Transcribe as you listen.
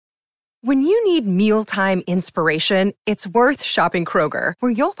When you need mealtime inspiration, it's worth shopping Kroger,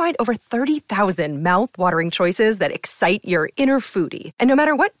 where you'll find over 30,000 mouth-watering choices that excite your inner foodie. And no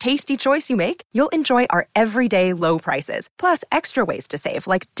matter what tasty choice you make, you'll enjoy our everyday low prices, plus extra ways to save,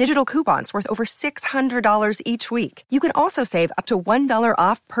 like digital coupons worth over $600 each week. You can also save up to $1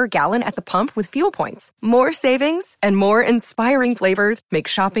 off per gallon at the pump with fuel points. More savings and more inspiring flavors make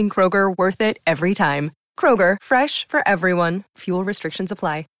shopping Kroger worth it every time. Kroger, fresh for everyone. Fuel restrictions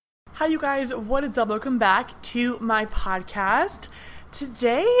apply. Hi you guys, what is up? Welcome back to my podcast.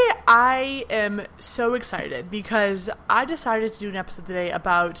 Today I am so excited because I decided to do an episode today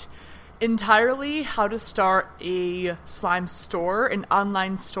about entirely how to start a slime store, an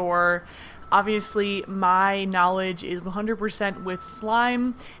online store. Obviously, my knowledge is 100% with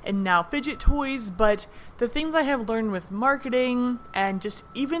slime and now fidget toys, but the things I have learned with marketing and just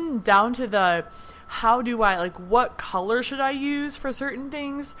even down to the how do I, what color should I use for certain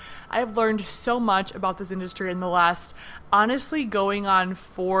things? I have learned so much about this industry in the last, honestly, going on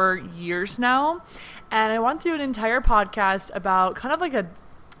 4 years now. And I want to do an entire podcast about kind of like a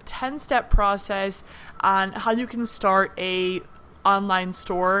 10-step process on how you can start a online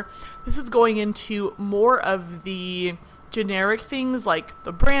store. This is going into more of the generic things like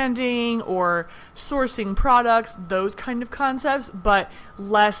the branding or sourcing products, those kind of concepts, but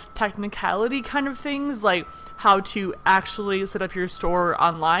less technicality kind of things like how to actually set up your store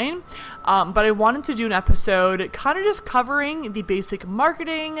online. But I wanted to do an episode kind of just covering the basic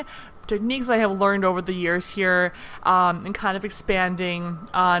marketing techniques I have learned over the years here, and kind of expanding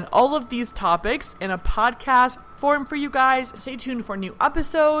on all of these topics in a podcast form for you guys. Stay tuned for new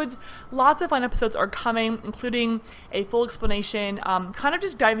episodes. Lots of fun episodes are coming, including a full explanation, kind of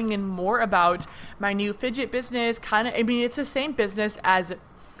just diving in more about my new fidget business. It's the same business as.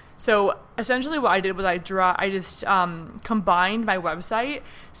 So essentially what I did was I just combined my website.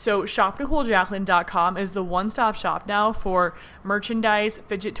 So shopnicolejaclyn.com is the one-stop shop now for merchandise,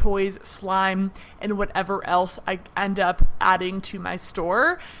 fidget toys, slime, and whatever else I end up adding to my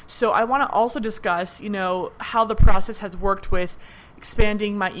store. So I want to also discuss, how the process has worked with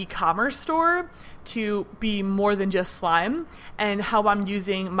expanding my e-commerce store to be more than just slime, and how I'm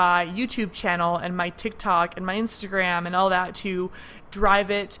using my YouTube channel and my TikTok and my Instagram and all that to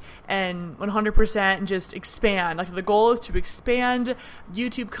drive it and 100% just expand. The goal is to expand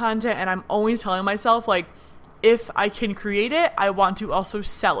YouTube content, and I'm always telling myself, if I can create it, I want to also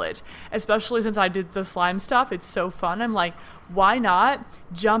sell it, especially since I did the slime stuff. It's so fun. I'm like, why not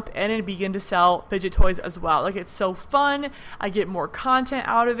jump in and begin to sell fidget toys as well? It's so fun. I get more content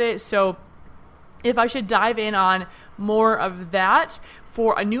out of it. So if I should dive in on more of that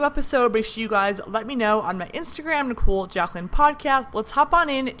for a new episode, make sure you guys let me know on my Instagram, Nicole Jaclyn Podcast. Let's hop on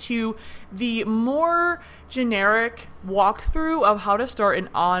into the more generic walkthrough of how to start an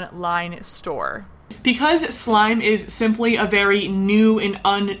online store. Because slime is simply a very new and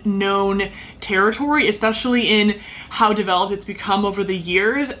unknown territory, especially in how developed it's become over the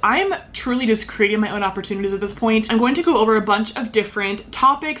years, I'm truly just creating my own opportunities at this point. I'm going to go over a bunch of different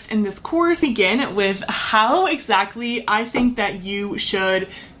topics in this course. Begin with how exactly I think that you should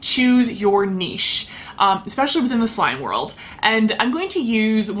choose your niche, especially within the slime world. And I'm going to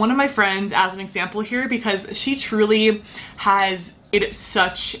use one of my friends as an example here because she truly has made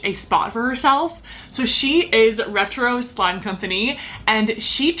such a spot for herself. So she is Retro Slime Company, and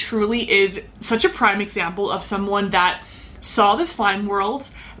she truly is such a prime example of someone that saw the slime world,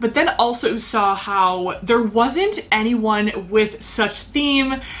 but then also saw how there wasn't anyone with such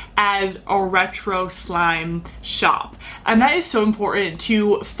theme as a retro slime shop. And that is so important,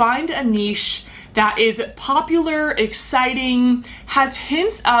 to find a niche that is popular, exciting, has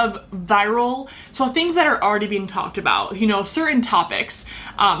hints of viral, so things that are already being talked about, certain topics,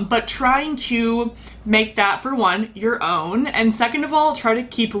 but trying to make that, for one, your own, and second of all,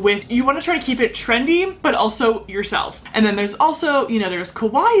 you want to try to keep it trendy, but also yourself. And then there's also, there's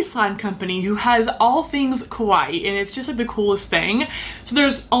Kawaii Slime Company, who has all things kawaii, and it's just the coolest thing. So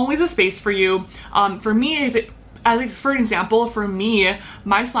there's always a space for you. For me, for example, for me,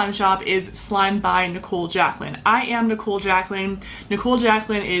 my slime shop is Slime by Nicole Jaclyn. I am Nicole Jaclyn. Nicole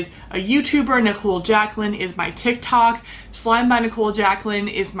Jaclyn is a YouTuber. Nicole Jaclyn is my TikTok. Slime by Nicole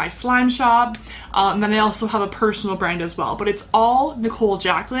Jaclyn is my slime shop. And then I also have a personal brand as well. But it's all Nicole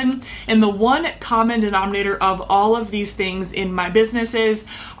Jaclyn. And the one common denominator of all of these things in my businesses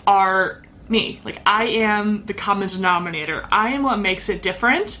are me. I am the common denominator. I am what makes it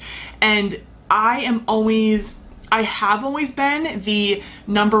different. And I have always been the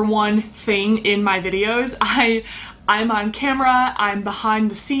number one thing in my videos. I I'm on camera, I'm behind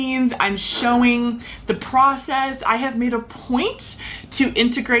the scenes, I'm showing the process. I have made a point to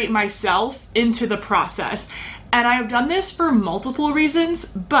integrate myself into the process. And I've done this for multiple reasons,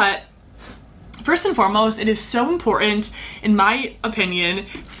 but first and foremost, it is so important, in my opinion,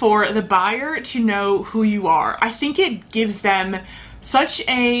 for the buyer to know who you are. I think it gives them such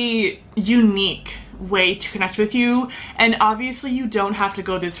a unique way to connect with you, and obviously you don't have to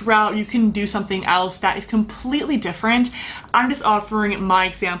go this route. You can do something else that is completely different. I'm just offering my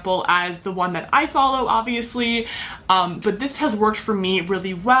example as the one that I follow, obviously, but this has worked for me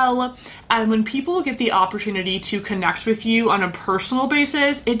really well. And when people get the opportunity to connect with you on a personal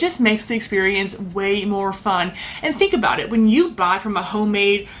basis, it just makes the experience way more fun. And think about it, when you buy from a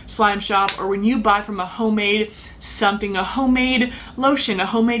homemade slime shop, or when you buy from a homemade something, a homemade lotion, a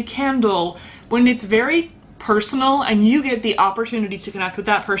homemade candle, when it's very personal and you get the opportunity to connect with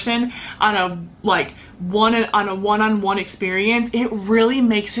that person on a one-on-one experience, it really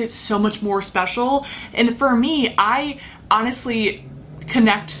makes it so much more special. And for me, I honestly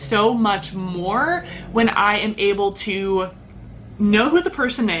connect so much more when I am able to know who the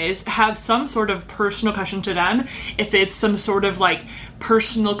person is, have some sort of personal connection to them, if it's some sort of like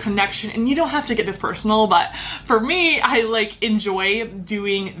personal connection. And you don't have to get this personal, but for me, I like enjoy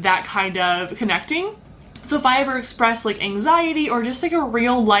doing that kind of connecting. So if I ever express like anxiety or just like a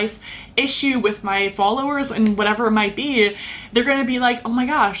real life issue with my followers and whatever it might be, they're gonna be like, oh my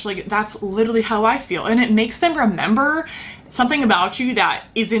gosh, like that's literally how I feel. And it makes them remember something about you that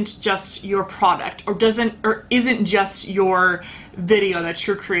isn't just your product, or isn't just your video that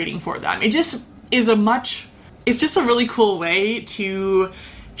you're creating for them. It just is it's just a really cool way to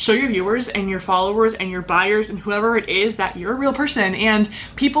show your viewers and your followers and your buyers and whoever it is that you're a real person. And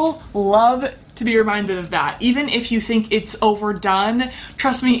people love to be reminded of that. Even if you think it's overdone,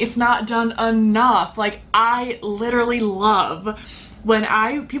 trust me, it's not done enough. Like, I literally love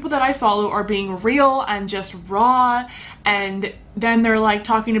when people that I follow are being real and just raw, and then they're like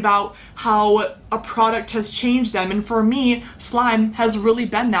talking about how a product has changed them. And for me, slime has really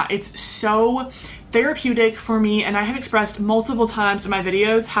been that. It's so therapeutic for me, and I have expressed multiple times in my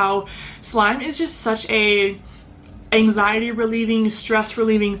videos how slime is just such a anxiety relieving, stress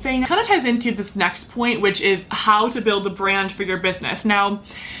relieving thing. It kind of ties into this next point, which is how to build a brand for your business. Now,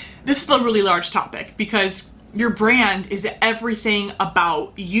 this is a really large topic because your brand is everything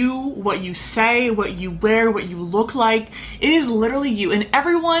about you, what you say, what you wear, what you look like. It is literally you. And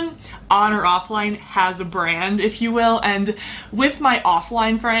everyone on or offline has a brand, if you will. And with my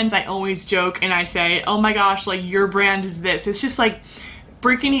offline friends, I always joke and I say, oh my gosh, like your brand is this. It's just like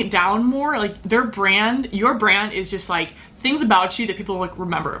breaking it down more. Like your brand is just like things about you that people like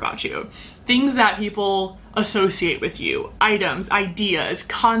remember about you. Things that people associate with you. Items, ideas,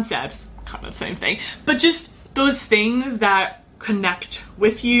 concepts, kind of the same thing. But just those things that connect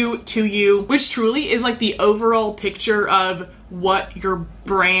with you, to you, which truly is like the overall picture of what your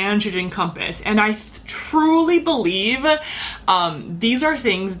brand should encompass. And I truly believe these are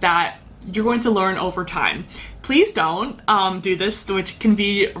things that you're going to learn over time. Please don't do this, which can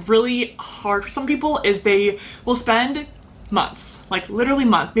be really hard for some people, is they will spend months, like literally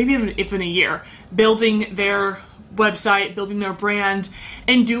months, maybe even a year, building their website, building their brand,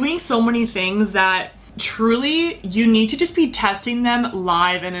 and doing so many things that truly you need to just be testing them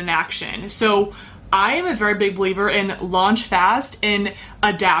live and in action. So I am a very big believer in launch fast and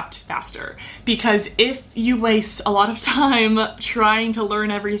adapt faster, because if you waste a lot of time trying to learn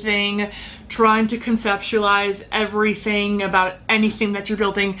everything, trying to conceptualize everything about anything that you're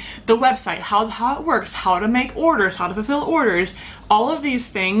building, the website, how it works, how to make orders, how to fulfill orders, all of these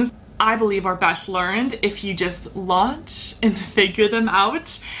things I believe are best learned if you just launch and figure them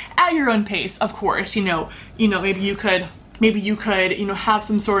out at your own pace. Of course, maybe you could, have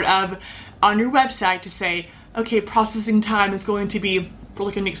some sort of on your website to say, okay, processing time is going to be for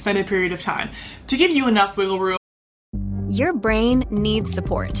like an extended period of time to give you enough wiggle room. Your brain needs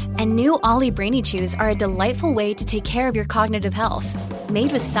support, and new Ollie Brainy Chews are a delightful way to take care of your cognitive health.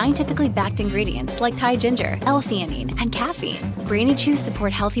 Made with scientifically backed ingredients like Thai ginger, L-theanine, and caffeine, Brainy Chews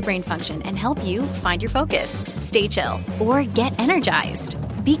support healthy brain function and help you find your focus, stay chill, or get energized.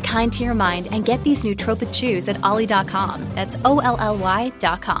 Be kind to your mind and get these nootropic chews at ollie.com. That's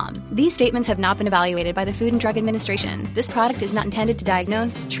OLLY.com. These statements have not been evaluated by the Food and Drug Administration. This product is not intended to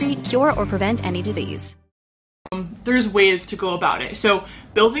diagnose, treat, cure, or prevent any disease. There's ways to go about it. So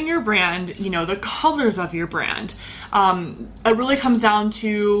building your brand, the colors of your brand, it really comes down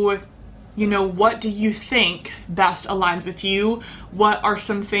to you know, what do you think best aligns with you? What are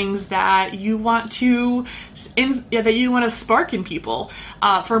some things that you want to spark in people?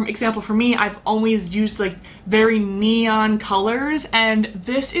 For example, for me, I've always used like very neon colors, and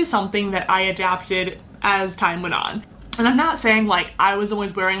this is something that I adapted as time went on. And I'm not saying like I was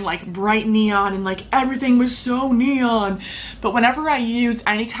always wearing like bright neon and like everything was so neon, but whenever I use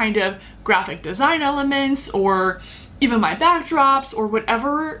any kind of graphic design elements or even my backdrops or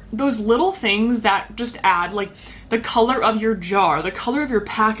whatever, those little things that just add like the color of your jar, the color of your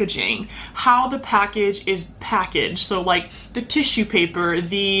packaging, how the package is packaged. So like the tissue paper,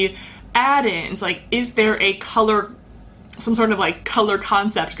 the add-ins, like is there a color, some sort of like color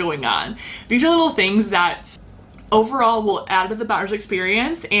concept going on? These are little things that overall will add to the buyer's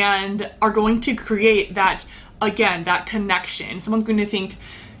experience and are going to create that, again, that connection. Someone's going to think,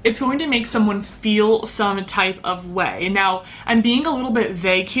 it's going to make someone feel some type of way. Now, I'm being a little bit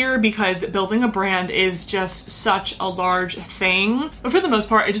vague here because building a brand is just such a large thing. But for the most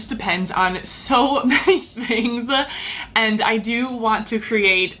part, it just depends on so many things. And I do want to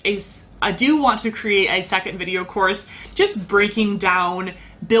create a second video course just breaking down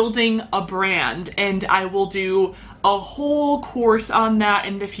building a brand, and I will do a whole course on that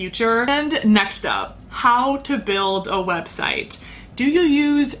in the future. And next up, how to build a website. Do you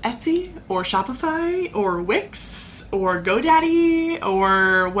use Etsy or Shopify or Wix or GoDaddy,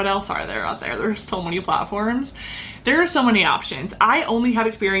 or what else are there out there? There's so many platforms. There are so many options. I only have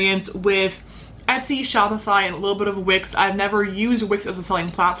experience with Etsy, Shopify, and a little bit of Wix. I've never used Wix as a selling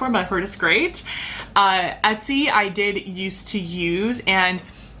platform, but I've heard it's great. Etsy I did used to use, and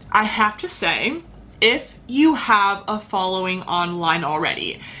I have to say, if you have a following online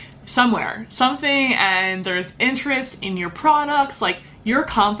already, somewhere, something, and there's interest in your products, like you're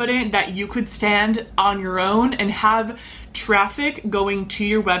confident that you could stand on your own and have traffic going to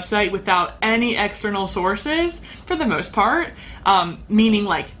your website without any external sources, for the most part, meaning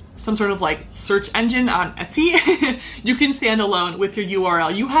like some sort of like search engine on Etsy, you can stand alone with your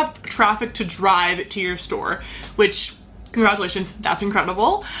URL. You have traffic to drive to your store, which, congratulations, that's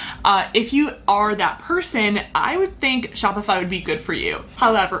incredible. If you are that person, I would think Shopify would be good for you.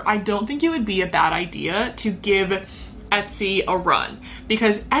 However, I don't think it would be a bad idea to give Etsy a run,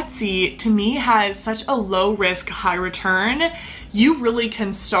 because Etsy to me has such a low risk, high return. You really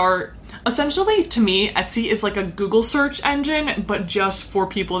can start. Essentially, to me, Etsy is like a Google search engine, but just for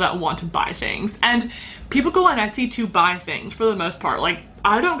people that want to buy things. And people go on Etsy to buy things for the most part. Like,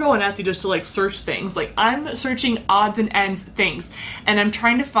 I don't go on Etsy just to like search things. Like, I'm searching odds and ends things, and I'm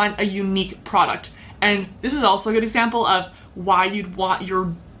trying to find a unique product. And this is also a good example of why you'd want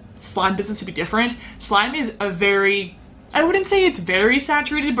your slime business to be different. Slime is a very, I wouldn't say it's very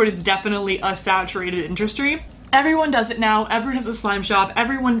saturated, but it's definitely a saturated industry. Everyone does it now. Everyone has a slime shop.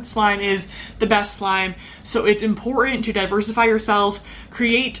 Everyone's slime is the best slime. So it's important to diversify yourself,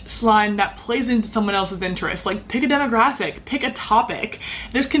 create slime that plays into someone else's interest. Like, pick a demographic, pick a topic.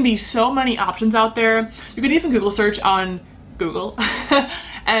 There can be so many options out there. You can even Google search on Google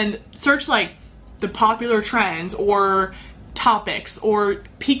and search like the popular trends or topics or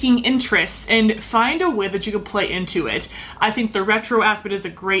piquing interests and find a way that you can play into it. I think the retro aspect is a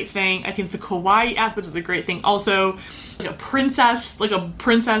great thing. I think the kawaii aspect is a great thing. Also, like a princess, like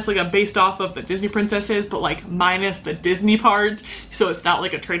a based off of the Disney princesses, but like minus the Disney part, so it's not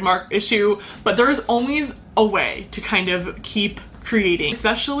like a trademark issue. But there's always a way to kind of keep creating,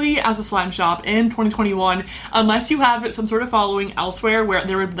 especially as a slime shop in 2021, unless you have some sort of following elsewhere where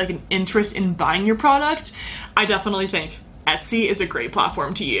there would be like an interest in buying your product. I definitely think Etsy is a great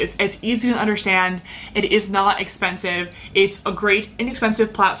platform to use. It's easy to understand. It is not expensive. It's a great,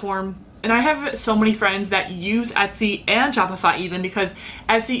 inexpensive platform. And I have so many friends that use Etsy and Shopify even, because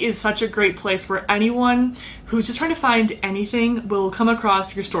Etsy is such a great place where anyone who's just trying to find anything will come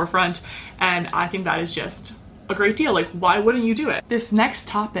across your storefront. And I think that is just a great deal. Like, why wouldn't you do it? This next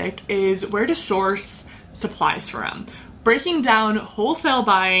topic is where to source supplies from. Breaking down wholesale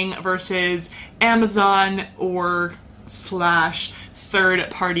buying versus Amazon or /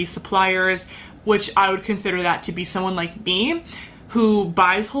 third-party suppliers, which I would consider that to be someone like me who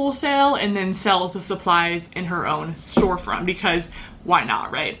buys wholesale and then sells the supplies in her own storefront, because why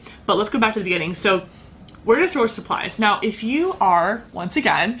not, right? But let's go back to the beginning. So where to source supplies. Now, if you are, once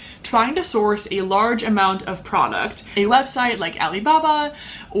again, trying to source a large amount of product, a website like Alibaba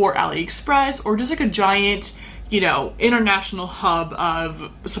or AliExpress, or just like a giant, international hub of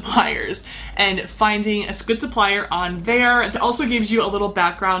suppliers, and finding a good supplier on there. It also gives you a little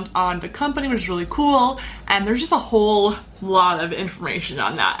background on the company, which is really cool, and there's just a whole lot of information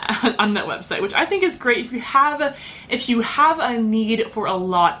on that website, which I think is great if you have a need for a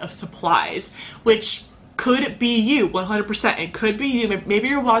lot of supplies, which could be you 100%. It could be you. Maybe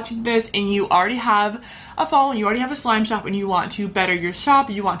you're watching this and you already have a following, you already have a slime shop, and you want to better your shop,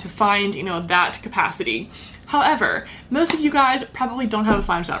 you want to find that capacity. However, most of you guys probably don't have a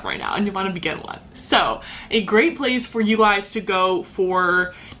slime shop right now and you want to begin one. So a great place for you guys to go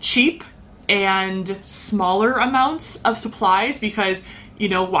for cheap and smaller amounts of supplies, because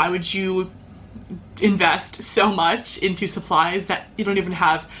why would you invest so much into supplies that you don't even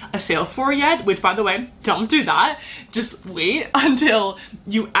have a sale for yet? Which, by the way, don't do that. Just wait until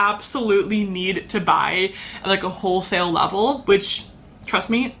you absolutely need to buy at like a wholesale level, which, trust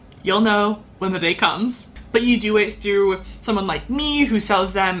me, you'll know when the day comes. But you do it through someone like me who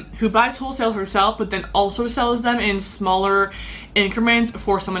buys wholesale herself, but then also sells them in smaller increments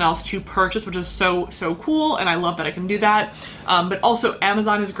for someone else to purchase, which is so cool, and I love that I can do that. But also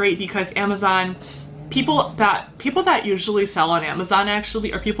Amazon is great, because Amazon, people that usually sell on Amazon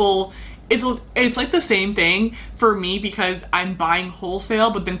actually are people, it's like the same thing for me, because I'm buying wholesale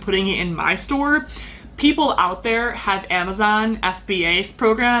but then putting it in my store. People out there have Amazon FBA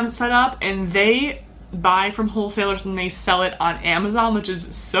programs set up, and they buy from wholesalers and they sell it on Amazon, which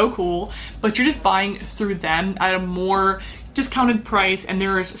is so cool, but you're just buying through them at a more discounted price, and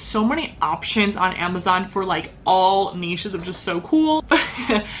there is so many options on Amazon for like all niches, which is so cool.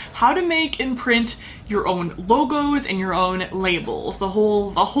 How to make and print your own logos and your own labels, the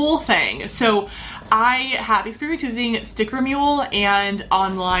whole thing. So I have experience using Sticker Mule and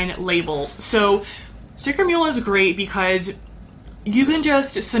online labels. So Sticker Mule is great because you can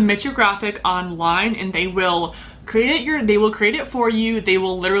just submit your graphic online and they will create it for you. They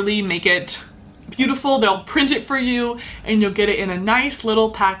will literally make it beautiful. They'll print it for you and you'll get it in a nice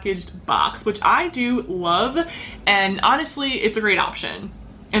little packaged box, which I do love. And honestly, it's a great option.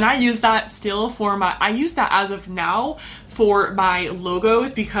 And I use that I use that as of now for my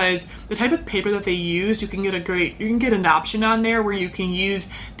logos, because the type of paper that they use, you can get an option on there where you can use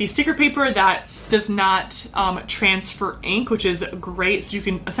the sticker paper that does not transfer ink, which is great. So you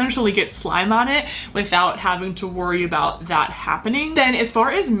can essentially get slime on it without having to worry about that happening. Then as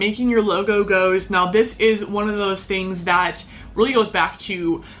far as making your logo goes, now this is one of those things that really goes back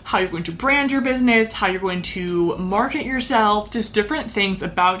to how you're going to brand your business, how you're going to market yourself, just different things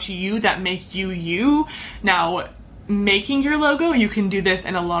about you that make you you. Now, making your logo, you can do this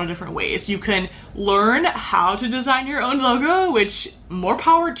in a lot of different ways. You can learn how to design your own logo, which more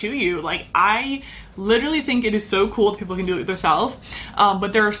power to you. Like, I literally think it is so cool that people can do it themselves.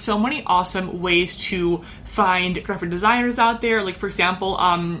 But there are so many awesome ways to find graphic designers out there. Like, for example,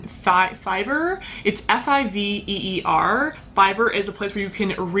 Fiverr, it's Fiverr. Fiverr is a place where you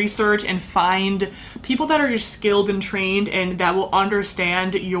can research and find people that are just skilled and trained and that will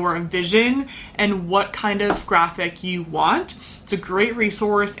understand your vision and what kind of graphic you want. It's a great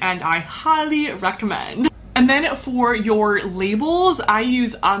resource and I highly recommend. And then for your labels, I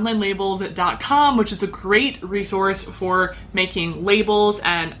use onlinelabels.com, which is a great resource for making labels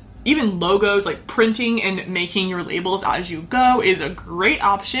and even logos. Like, printing and making your labels as you go is a great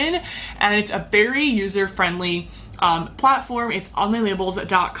option, and it's a very user-friendly platform. It's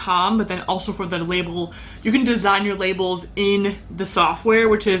onlinelabels.com, but then also for the label, you can design your labels in the software,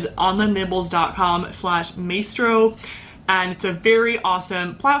 which is onlinelabels.com/maestro. And it's a very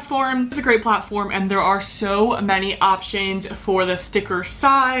awesome platform. It's a great platform, and there are so many options for the sticker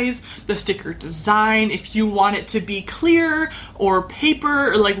size, the sticker design, if you want it to be clear or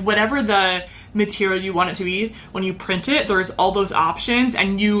paper or like whatever the material you want it to be when you print it. There's all those options,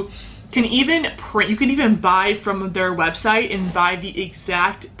 and you can even buy from their website and buy the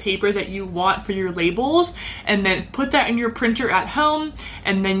exact paper that you want for your labels and then put that in your printer at home,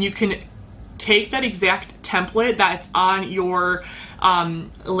 and then you can take that exact template that's on your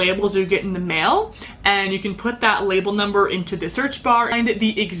labels you get in the mail, and you can put that label number into the search bar and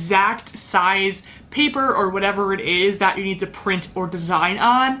the exact size paper or whatever it is that you need to print or design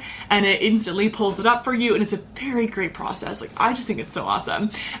on, and it instantly pulls it up for you, and it's a very great process. Like, I just think it's so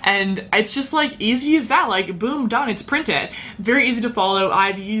awesome, and it's just like easy as that. Like, boom, done, it's printed. Very easy to follow.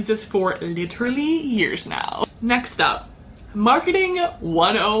 I've used this for literally years now. Next up, Marketing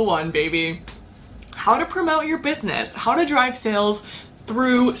 101, baby. How to promote your business, how to drive sales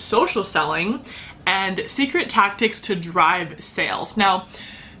through social selling, and secret tactics to drive sales. Now,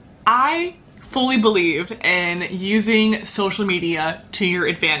 I fully believe in using social media to your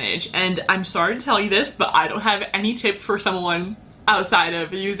advantage, and I'm sorry to tell you this, but I don't have any tips for someone outside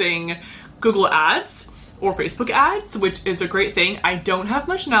of using Google Ads or Facebook ads, which is a great thing. I don't have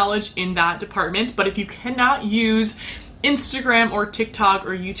much knowledge in that department, but if you cannot use Instagram or TikTok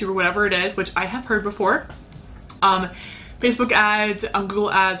or YouTube or whatever it is, which I have heard before, Facebook ads,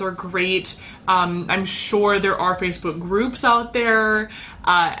 Google ads are great. I'm sure there are Facebook groups out there.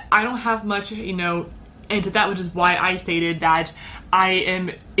 I don't have much, into that, which is why I stated that I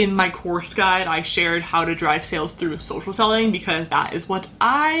am in my course guide. I shared how to drive sales through social selling because that is what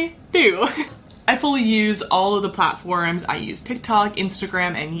I do. I fully use all of the platforms. I use TikTok,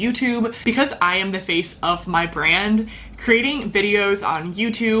 Instagram, and YouTube because I am the face of my brand. Creating videos on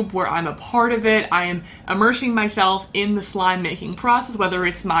YouTube where I'm a part of it, I am immersing myself in the slime making process, whether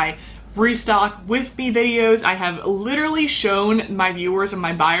it's my restock with me videos. I have literally shown my viewers and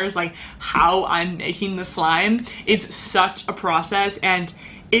my buyers like how I'm making the slime. It's such a process, and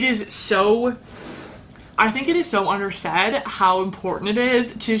it is so, I think it is so undersaid how important it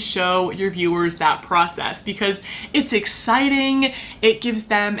is to show your viewers that process because it's exciting. It gives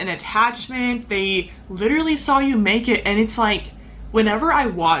them an attachment. They literally saw you make it, and it's like whenever I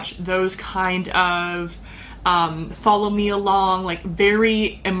watch those kind of follow me along, like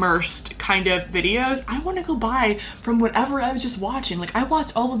very immersed kind of videos, I want to go buy from whatever I was just watching. Like I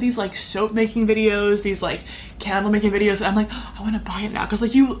watched all of these like soap making videos, these like candle making videos, and I'm like, oh, I want to buy it now because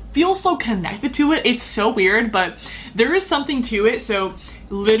like you feel so connected to it. It's so weird, but there is something to it. So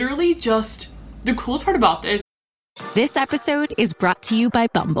literally just the coolest part about This episode is brought to you by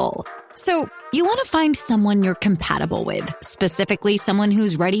Bumble. So, you want to find someone you're compatible with, specifically someone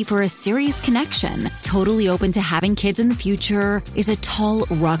who's ready for a serious connection, totally open to having kids in the future, is a tall,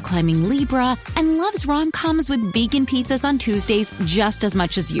 rock-climbing Libra, and loves rom-coms with vegan pizzas on Tuesdays just as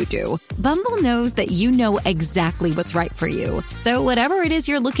much as you do. Bumble knows that you know exactly what's right for you. So whatever it is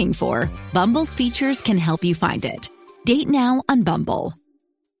you're looking for, Bumble's features can help you find it. Date now on Bumble.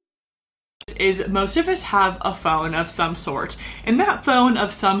 Is most of us have a phone of some sort, and that phone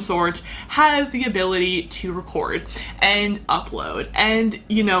of some sort has the ability to record and upload and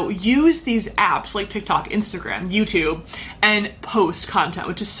use these apps like TikTok, Instagram, YouTube, and post content,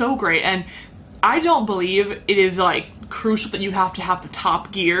 which is so great. And I don't believe it is like crucial that you have to have the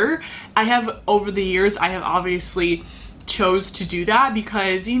top gear. Over the years I have obviously chose to do that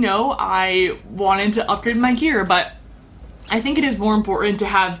because I wanted to upgrade my gear, but I think it is more important to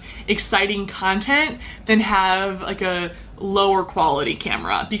have exciting content than have like a lower quality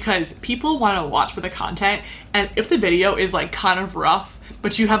camera because people want to watch for the content. And if the video is like kind of rough,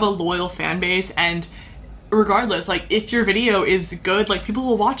 but you have a loyal fan base, and regardless, like if your video is good, like people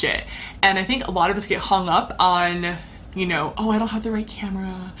will watch it. And I think a lot of us get hung up on, oh, I don't have the right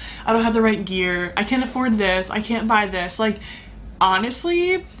camera. I don't have the right gear. I can't afford this. I can't buy this. Like,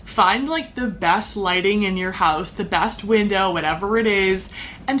 honestly, find like the best lighting in your house, the best window, whatever it is,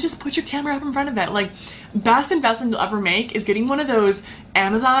 and just put your camera up in front of it. Like, best investment you'll ever make is getting one of those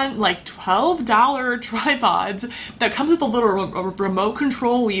Amazon like $12 tripods that comes with a little remote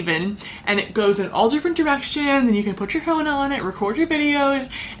control even, and it goes in all different directions, and you can put your phone on it, record your videos.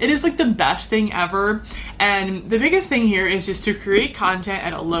 It is like the best thing ever. And the biggest thing here is just to create content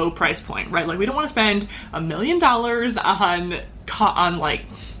at a low price point, right? Like, we don't want to spend $1 million on like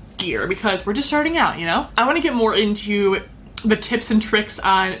gear because we're just starting out, I want to get more into the tips and tricks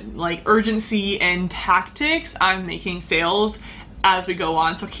on like urgency and tactics on making sales as we go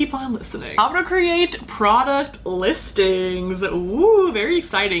on, so keep on listening. How to create product listings. Ooh, very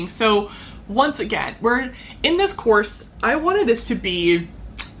exciting. So once again, we're in this course. I wanted this to be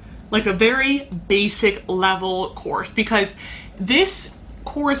like a very basic level course because this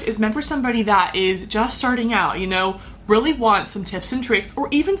course is meant for somebody that is just starting out, really want some tips and tricks, or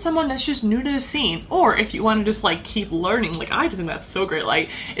even someone that's just new to the scene, or if you want to just like keep learning, like I just think that's so great. Like,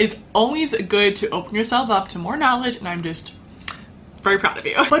 it's always good to open yourself up to more knowledge, and I'm just very proud of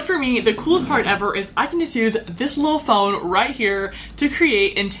you. But for me, the coolest part ever is I can just use this little phone right here to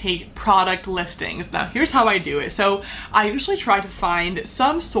create and take product listings. Now, here's how I do it. So I usually try to find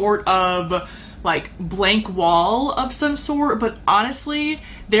some sort of like blank wall of some sort, but honestly,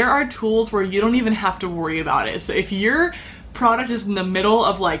 there are tools where you don't even have to worry about it. So if your product is in the middle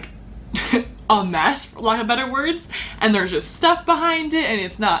of like a mess, for lack of better words, and there's just stuff behind it and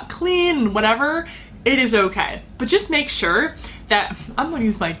it's not clean and whatever, it is okay. But just make sure that, I'm gonna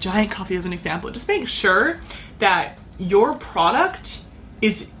use my giant coffee as an example, just make sure that your product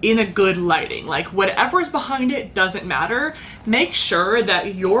is in a good lighting. Like whatever is behind it doesn't matter. Make sure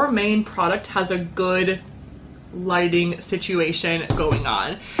that your main product has a good lighting situation going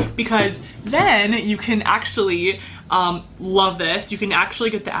on, because then you can actually love this. You can actually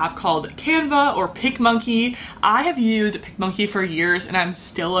get the app called Canva or PicMonkey. I have used PicMonkey for years and I'm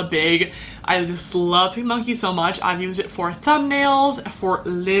still I just love PicMonkey so much. I've used it for thumbnails for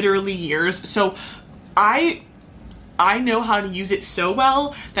literally years. So I know how to use it so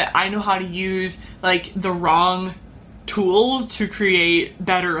well that I know how to use like the wrong tools to create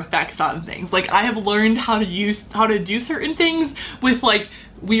better effects on things. Like I have learned how to do certain things with like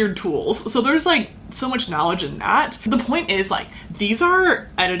weird tools. So there's like so much knowledge in that. The point is like these are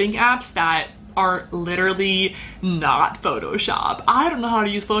editing apps that are literally not Photoshop. I don't know how to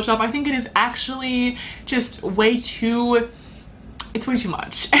use Photoshop. I think it is actually just way too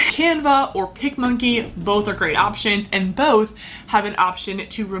much. Canva or PicMonkey, both are great options, and both have an option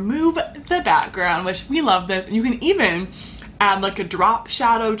to remove the background, which we love this. And you can even add like a drop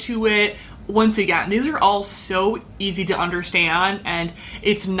shadow to it. Once again, these are all so easy to understand, and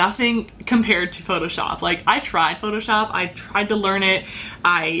it's nothing compared to Photoshop. Like I tried Photoshop, I tried to learn it.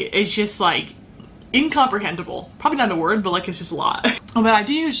 It's just like incomprehensible. Probably not a word, but like it's just a lot. What I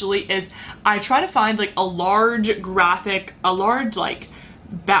do usually is I try to find like a large graphic, a large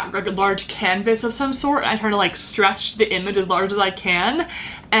canvas of some sort. I try to like stretch the image as large as I can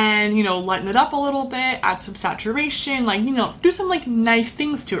and, you know, lighten it up a little bit, add some saturation, like, you know, do some like nice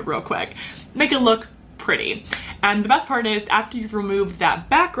things to it real quick. Make it look pretty. And the best part is after you've removed that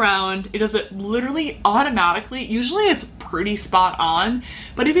background, it does it literally automatically. Usually it's pretty spot on,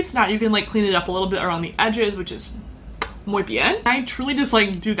 but if it's not, you can like clean it up a little bit around the edges, which is muy bien. I truly just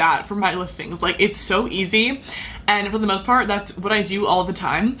like do that for my listings. Like it's so easy, and for the most part that's what I do all the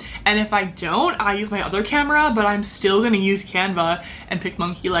time. And if I don't, I use my other camera, but I'm still gonna use Canva and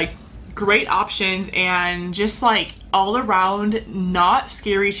PicMonkey. Like great options, and just like all around not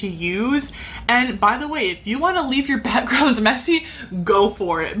scary to use. And by the way, if you want to leave your backgrounds messy, go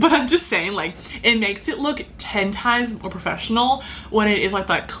for it. But I'm just saying, like, it makes it look 10 times more professional when it is like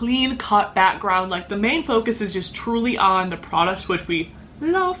that clean cut background. Like the main focus is just truly on the product, which we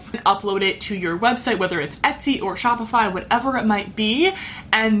love. Upload it to your website, whether it's Etsy or Shopify, whatever it might be.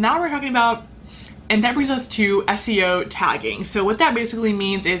 And now we're talking about, and that brings us to SEO tagging. So what that basically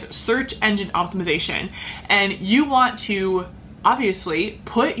means is search engine optimization. And you want to obviously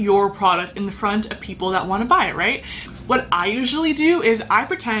put your product in the front of people that want to buy it, right? What I usually do is I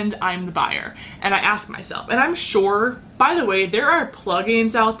pretend I'm the buyer and I ask myself, and I'm sure, by the way, there are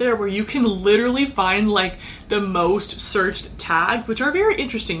plugins out there where you can literally find like the most searched tags, which are very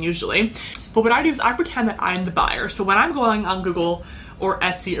interesting usually. But what I do is I pretend that I'm the buyer. So when I'm going on Google or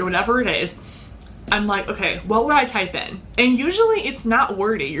Etsy or whatever it is, I'm like, okay, what would I type in? And usually it's not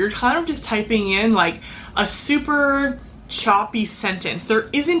wordy. You're kind of just typing in like a super choppy sentence. There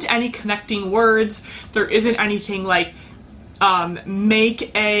isn't any connecting words. There isn't anything like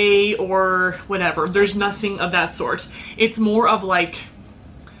make a or whatever. There's nothing of that sort. It's more of like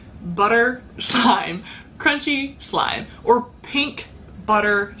butter slime, crunchy slime, or pink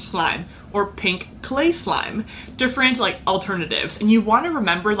butter slime, or pink clay slime. Different like alternatives. And you want to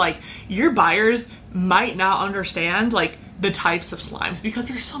remember like your buyers might not understand like the types of slimes because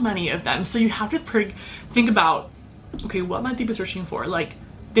there's so many of them. So you have to think about, okay, what might they be searching for? Like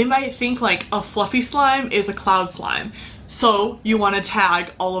they might think like a fluffy slime is a cloud slime. So you want to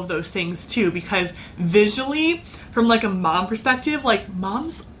tag all of those things too, because visually from like a mom perspective, like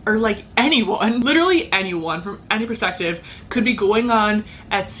moms or like anyone, literally anyone from any perspective could be going on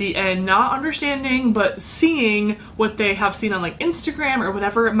Etsy and not understanding, but seeing what they have seen on like Instagram or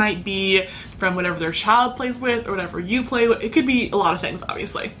whatever it might be from whatever their child plays with or whatever you play with. It could be a lot of things,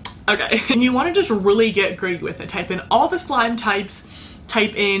 obviously. Okay, and you want to just really get gritty with it. Type in all the slime types,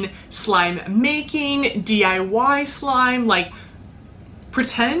 type in slime making, DIY slime, like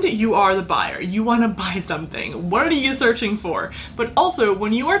pretend you are the buyer. You want to buy something. What are you searching for? But also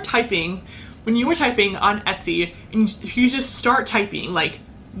when you are typing on Etsy and you just start typing like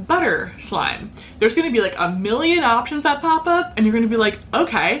butter slime, there's going to be like a million options that pop up and you're going to be like,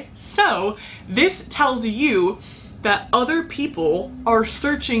 okay, so this tells you that other people are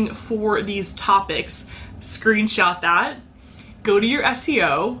searching for these topics. Screenshot that, go to your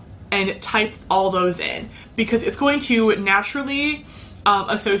SEO and type all those in, because it's going to naturally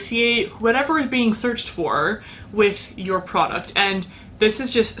associate whatever is being searched for with your product. And this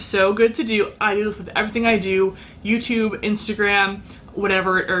is just so good to do. I do this with everything I do, YouTube, Instagram,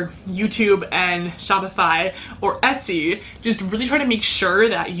 whatever, or YouTube and Shopify or Etsy. Just really try to make sure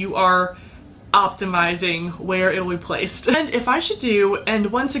that you are optimizing where it will be placed. And if I should do,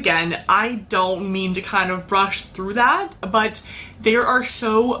 and once again, I don't mean to kind of brush through that, but there are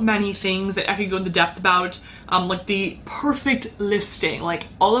so many things that I could go into depth about, like the perfect listing, like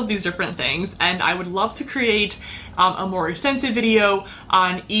all of these different things, and I would love to create a more extensive video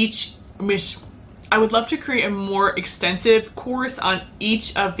on each, which I would love to create a more extensive course on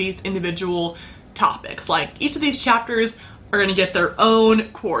each of these individual topics. Like each of these chapters are going to get their own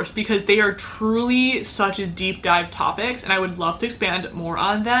course because they are truly such a deep dive topics, and I would love to expand more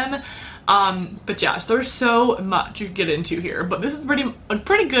on them. But yes, there's so much you can get into here, but this is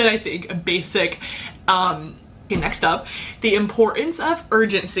pretty good, I think, a basic. Okay, next up, the importance of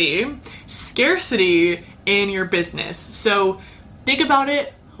urgency, scarcity in your business. So think about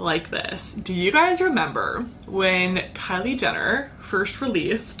it like this. Do you guys remember when Kylie Jenner first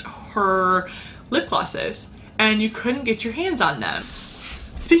released her lip glosses and you couldn't get your hands on them?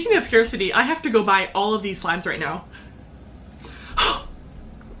 Speaking of scarcity, I have to go buy all of these slimes right now.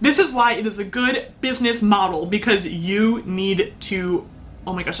 This is why it is a good business model, because you need to,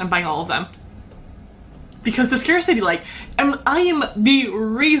 oh my gosh, I'm buying all of them. Because the scarcity, like, I am the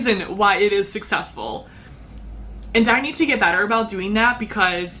reason why it is successful. And I need to get better about doing that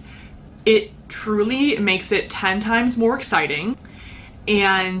because it truly makes it 10 times more exciting.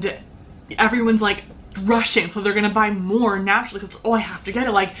 And everyone's like rushing, so they're gonna buy more naturally because, oh, I have to get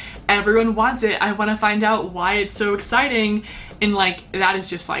it. Like, everyone wants it. I want to find out why it's so exciting. And like, that is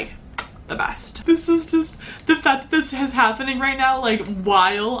just like the best. This is just, the fact that this is happening right now, like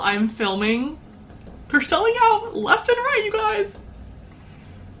while I'm filming, they're selling out left and right, you guys.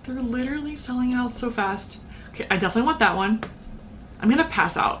 They're literally selling out so fast. Okay, I definitely want that one. I'm gonna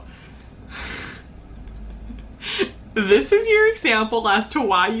pass out. This is your example as to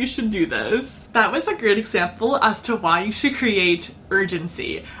why you should do this. That was a great example as to why you should create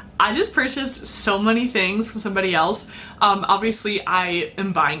urgency. I just purchased so many things from somebody else. Obviously I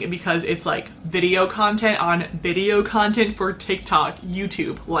am buying it because it's like video content on video content for TikTok,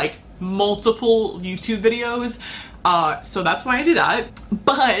 YouTube, like multiple YouTube videos. So that's why I do that.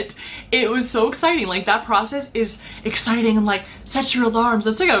 But it was so exciting. Like, that process is exciting, and like, set your alarms.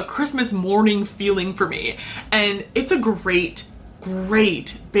 It's like a Christmas morning feeling for me. And it's a great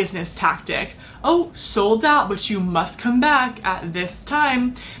business tactic. Oh, sold out, but you must come back at this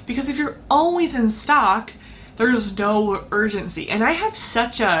time, because if you're always in stock, there's no urgency. And I have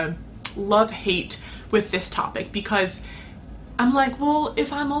such a love-hate with this topic, because I'm like, well,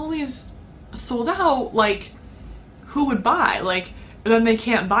 if I'm always sold out, like, who would buy? Like, then they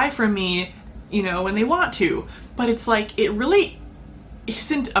can't buy from me, you know, when they want to. But it's like, it really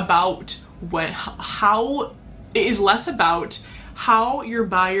isn't about how, it is less about how your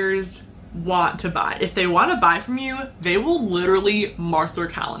buyers want to buy. If they want to buy from you, they will literally mark their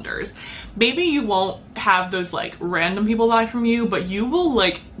calendars. Maybe you won't have those like random people buy from you, but you will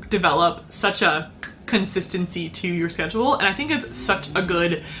like develop such a consistency to your schedule. And I think it's such a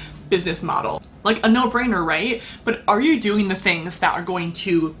good business model. Like a no-brainer, right? But are you doing the things that are going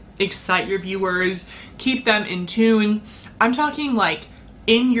to excite your viewers, keep them in tune? I'm talking like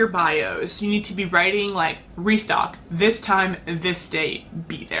in your bios, you need to be writing like restock, this time, this date,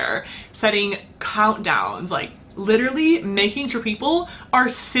 be there. Setting countdowns, like literally making sure people are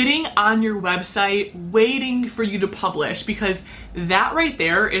sitting on your website waiting for you to publish, because that right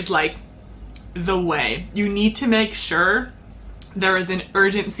there is like the way. You need to make sure there is an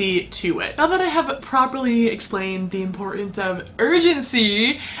urgency to it. Now that I have properly explained the importance of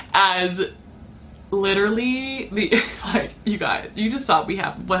urgency as literally the, like, you guys, you just saw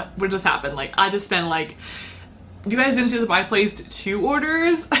what just happened. Like, I just spent like, you guys didn't see this, but I placed 2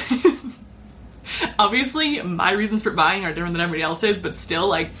 orders. Obviously, my reasons for buying are different than everybody else's, but still,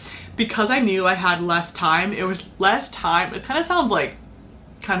 like, because I knew I had less time, it was less time. It kind of sounds like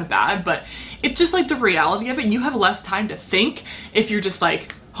kind of bad, but it's just like the reality of it. You have less time to think if you're just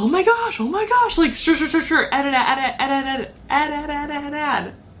like, oh my gosh, like sure, add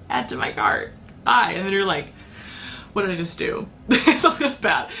to my cart, buy, and then you're like, what did I just do? It's not that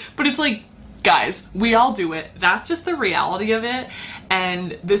bad, but it's like, guys, we all do it. That's just the reality of it,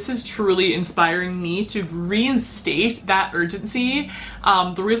 and this is truly inspiring me to reinstate that urgency.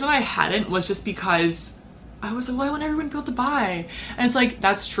 The reason I hadn't was just because I was like, well, I want everyone to be able to buy. And it's like,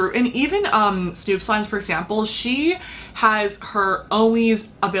 that's true. And even Snoop's lines, for example, she has her always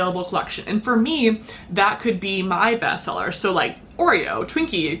available collection. And for me, that could be my bestseller. So like Oreo,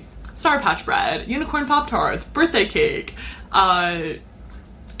 Twinkie, Sour Patch Bread, Unicorn Pop-Tarts, birthday cake. What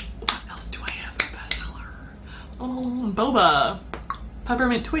else do I have for bestseller? Oh, Boba,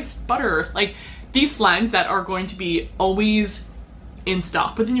 Peppermint Twist, Butter. Like, these slimes that are going to be always in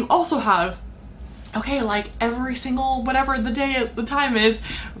stock. But then you also have okay, like every single, whatever the time is,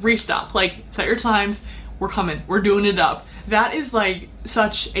 restock. Like, set your times, we're coming, we're doing it up. That is like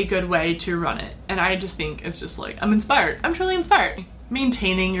such a good way to run it. And I just think it's just like, I'm inspired. I'm truly inspired.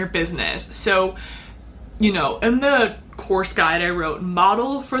 Maintaining your business. So, you know, in the course guide I wrote,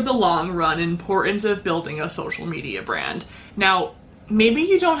 model for the long run, importance of building a social media brand. Now, maybe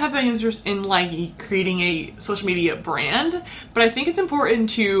you don't have any interest in like creating a social media brand, but I think it's important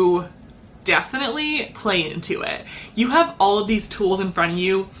to definitely play into it. You have all of these tools in front of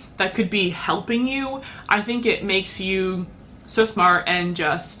you that could be helping you. I think it makes you so smart and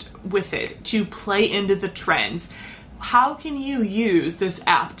just with it to play into the trends. How can you use this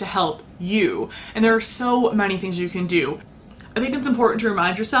app to help you? And there are so many things you can do. I think it's important to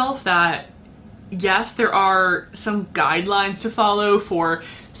remind yourself that yes, there are some guidelines to follow for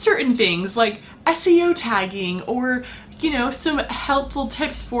certain things like SEO tagging or, you know, some helpful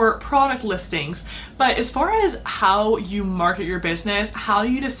tips for product listings. But as far as how you market your business, how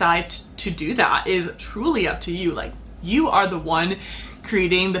you decide to do that is truly up to you. Like, you are the one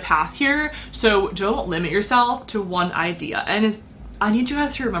creating the path here. So don't limit yourself to one idea. And I need you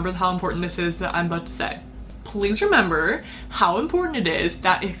guys to remember how important this is that I'm about to say. Please remember how important it is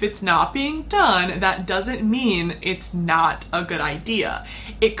that if it's not being done, that doesn't mean it's not a good idea.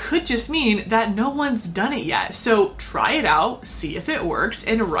 It could just mean that no one's done it yet. So try it out, see if it works,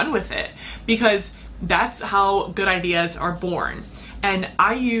 and run with it, because that's how good ideas are born. And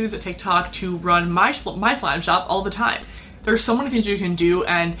I use TikTok to run my slime shop all the time. There's so many things you can do,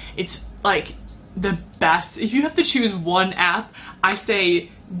 and it's like the best. If you have to choose one app, I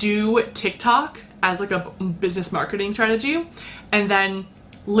say do TikTok as like a business marketing strategy, and then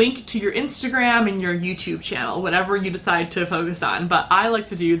link to your Instagram and your YouTube channel, whatever you decide to focus on. But I like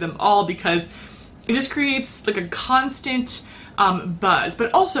to do them all because it just creates like a constant buzz.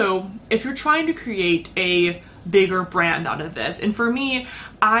 But also, if you're trying to create a bigger brand out of this, and for me,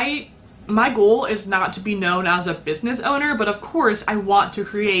 my goal is not to be known as a business owner, but of course I want to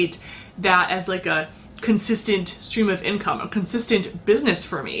create that as like a consistent stream of income, a consistent business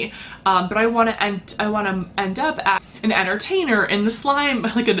for me. But I want to end up as an entertainer in the slime,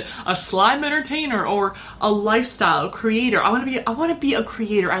 like a slime entertainer or a lifestyle creator. I want to be a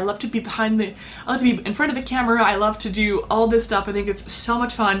creator. I love to be I love to be in front of the camera. I love to do all this stuff. I think it's so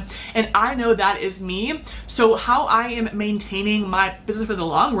much fun, and I know that is me. So how I am maintaining my business for the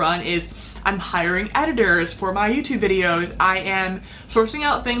long run is I'm hiring editors for my YouTube videos. I am sourcing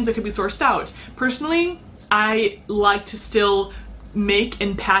out things that could be sourced out. Personally, I like to still make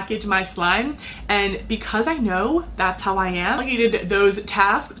and package my slime, and because I know that's how I am, I delegated those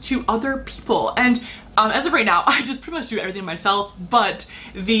tasks to other people. And as of right now, I just pretty much do everything myself, but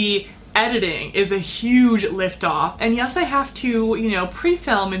the editing is a huge lift off. And yes, I have to, you know,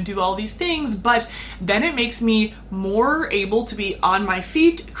 pre-film and do all these things, but then it makes me more able to be on my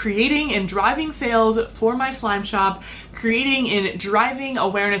feet, creating and driving sales for my slime shop, creating and driving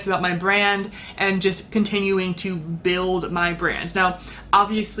awareness about my brand, and just continuing to build my brand. Now,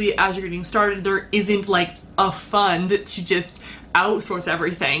 obviously, as you're getting started, there isn't like a fund to just outsource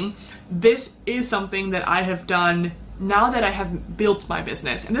everything. This is something that I have done now that I have built my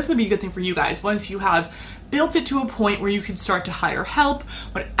business. And this would be a good thing for you guys. Once you have built it to a point where you can start to hire help,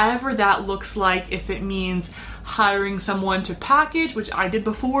 whatever that looks like, if it means hiring someone to package, which I did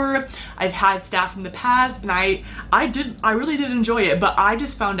before. I've had staff in the past, and I really did enjoy it, but I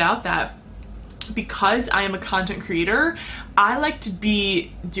just found out that because I am a content creator, I like to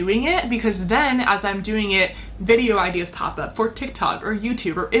be doing it, because then as I'm doing it, video ideas pop up for TikTok or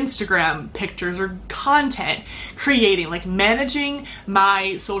YouTube or Instagram pictures or content creating. Like, managing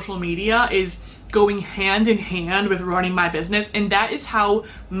my social media is going hand in hand with running my business, and that is how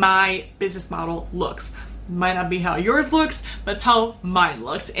my business model looks. Might not be how yours looks, but it's how mine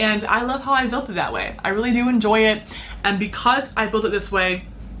looks, and I love how I built it that way. I really do enjoy it, and because I built it this way,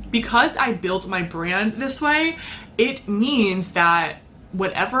 because I built my brand this way, it means that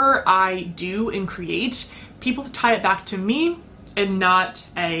whatever I do and create, people tie it back to me and not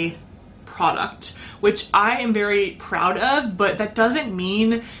a product, which I am very proud of, but that doesn't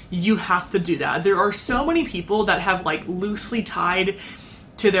mean you have to do that. There are so many people that have like loosely tied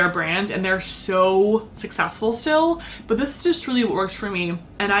to their brand, and they're so successful still, but this is just really what works for me,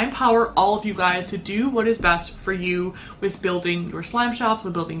 and I empower all of you guys to do what is best for you with building your slime shop,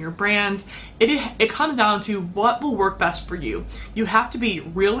 with building your brands. It comes down to what will work best for you. You have to be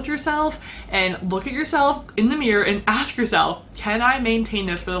real with yourself and look at yourself in the mirror and ask yourself, can I maintain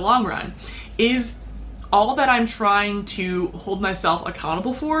this for the long run? Is all that I'm trying to hold myself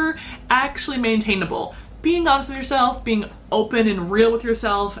accountable for actually maintainable? being honest with yourself, being open and real with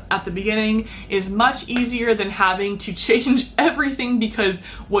yourself at the beginning is much easier than having to change everything because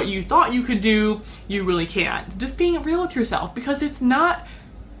what you thought you could do, you really can't. Just being real with yourself, because it's not,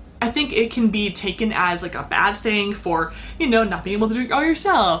 I think it can be taken as like a bad thing for, you know, not being able to do it all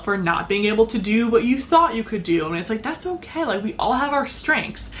yourself or not being able to do what you thought you could do. And it's like, that's okay. Like, we all have our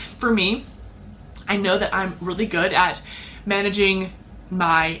strengths. For me, I know that I'm really good at managing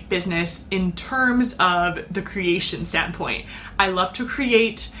my business in terms of the creation standpoint. I love to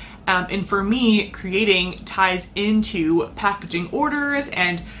create, and for me, creating ties into packaging orders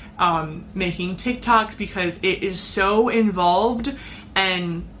and making TikToks because it is so involved,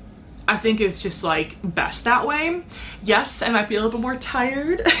 and I think it's just like best that way. Yes, I might be a little bit more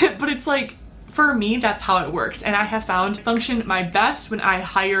tired, but it's like, for me, that's how it works. And I have found it function my best when I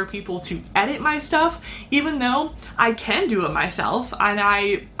hire people to edit my stuff, even though I can do it myself and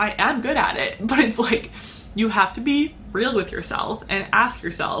I am good at it. But it's like, you have to be real with yourself and ask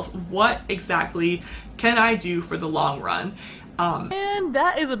yourself, what exactly can I do for the long run? And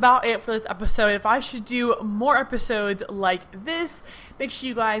that is about it for this episode. If I should do more episodes like this, make sure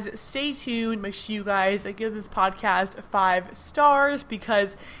you guys stay tuned. Make sure you guys give this podcast 5 stars,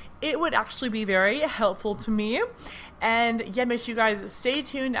 because it would actually be very helpful to me. And yeah, make sure you guys stay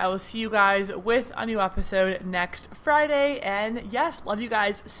tuned. I will see you guys with a new episode next Friday. And yes, love you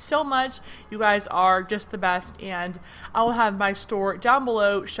guys so much. You guys are just the best. And I will have my store down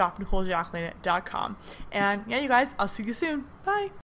below, shopNicoleJacqueline.com. And yeah, you guys, I'll see you soon. Bye.